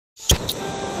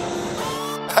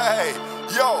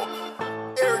Yo,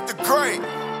 Eric the Great,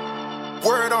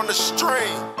 word on the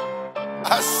string.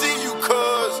 I see you,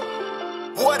 cuz.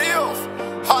 What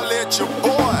if? Holla at your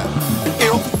boy.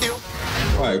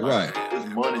 Right. There's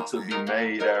money to be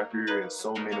made out here in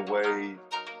so many ways.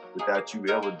 Without you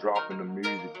ever dropping a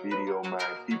music video, man,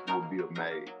 people will be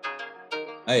amazed.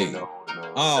 Hey, you know,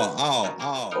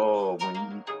 when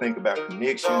you think about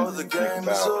connections, you think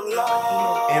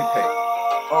about, impact.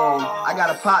 I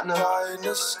got a partner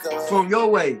from your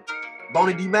way,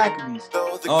 Bony D Maccabees.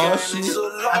 Oh shit!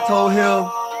 I told him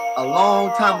a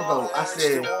long time ago. I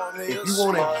said, if you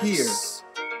want to hear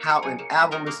how an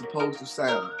album is supposed to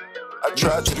sound, I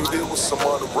tried to do this with some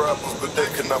other rappers, but they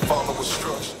could not follow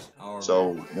instructions.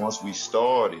 So once we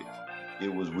started,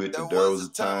 it was with the There Was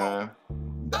a Time,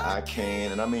 the I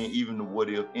Can, and I mean even the What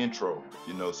If intro.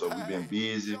 So we've been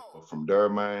busy from there,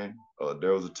 man.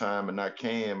 There Was a Time and I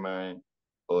Can, man.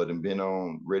 Then been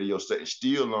on radio station,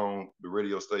 still on the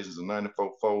radio stations of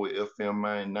 94.4 FM,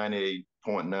 man,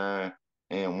 98.9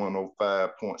 and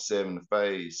 105.7 the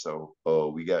phase. So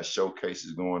we got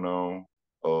showcases going on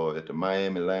at the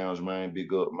Miami Lounge, man.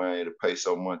 Big up, man, the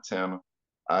Peso Montana.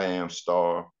 I Am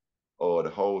Star, the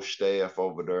whole staff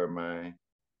over there, man.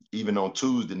 Even on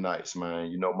Tuesday nights,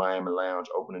 man, Miami Lounge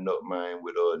opening up, man,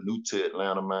 with new to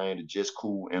Atlanta, man, the Just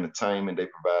Cool Entertainment. They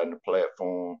providing the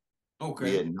platform.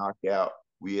 Okay.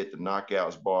 We at the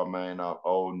Knockouts bar, man, our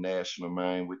old national,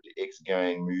 man, with the X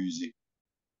Gang music.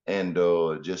 And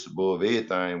just above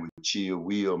everything with Chill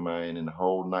Wheel, man, and the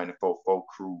whole 94.4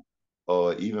 crew.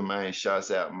 Even, man,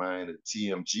 shouts out, man, to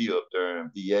TMG up there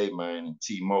in VA, man, and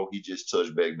T-Mo, he just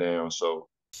touched back down. So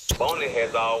Bony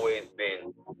has always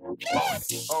been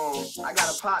I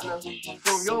got a partner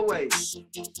from your way,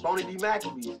 Bony D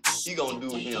Maccabees. He gonna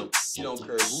do him. He don't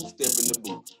care who step in the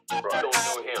booth. Right. He gonna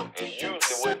do him, and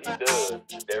usually what he does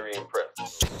is very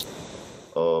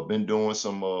impressive. Been doing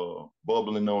some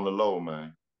bubbling on the low,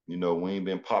 man. We ain't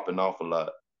been popping off a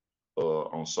lot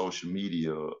on social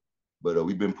media, but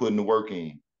we've been putting the work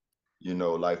in.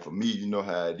 Like for me, you know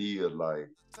how it is. Like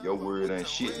your word ain't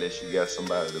shit unless you got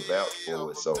somebody to vouch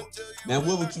for it. So, man,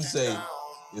 what would you say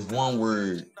is one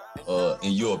word,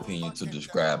 in your opinion, to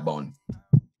describe Bony?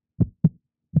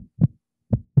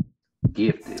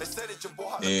 Gifted.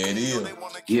 There it is.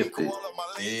 Gifted.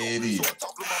 There it is.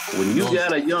 When you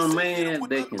got a young man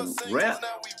that can rap,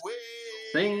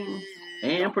 sing,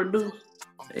 and produce,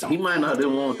 he might not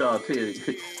even want y'all to tell you,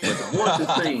 but the voice is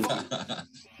sing.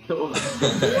 So the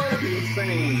voice is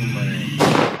sing, man.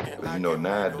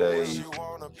 Nowadays,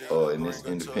 in this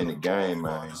independent game,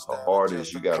 man, an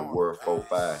artist, you got to wear 4,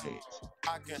 5 hats.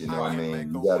 You know what I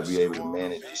mean? You got to be able to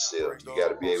manage yourself. You got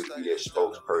to be able to be that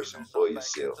spokesperson for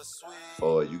yourself.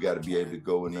 You got to be able to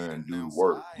go in there and do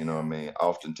work. You know what I mean?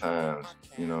 Oftentimes,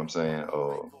 you know what I'm saying?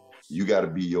 You got to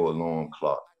be your alarm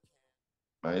clock.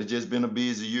 Man, it's just been a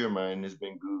busy year, man. It's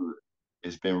been good.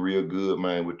 It's been real good,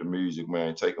 man, with the music,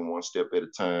 man, taking one step at a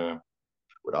time.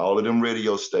 With all of them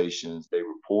radio stations, they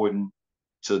reporting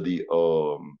to the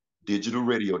digital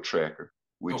radio tracker,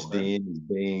 which then is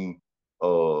being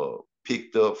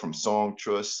picked up from Song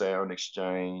Trust, Sound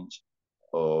Exchange,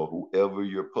 whoever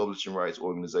your publishing rights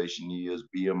organization is,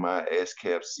 BMI,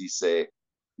 ASCAP, CSAC.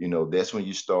 That's when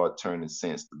you start turning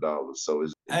cents to dollars. So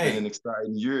it's been an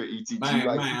exciting year, ETG.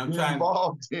 I'm trying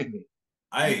involved in it.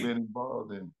 Hey, you've been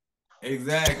involved in it.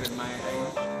 Exactly, man.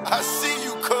 I see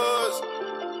you, cuz.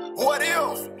 What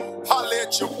if? Holla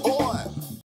at your boy.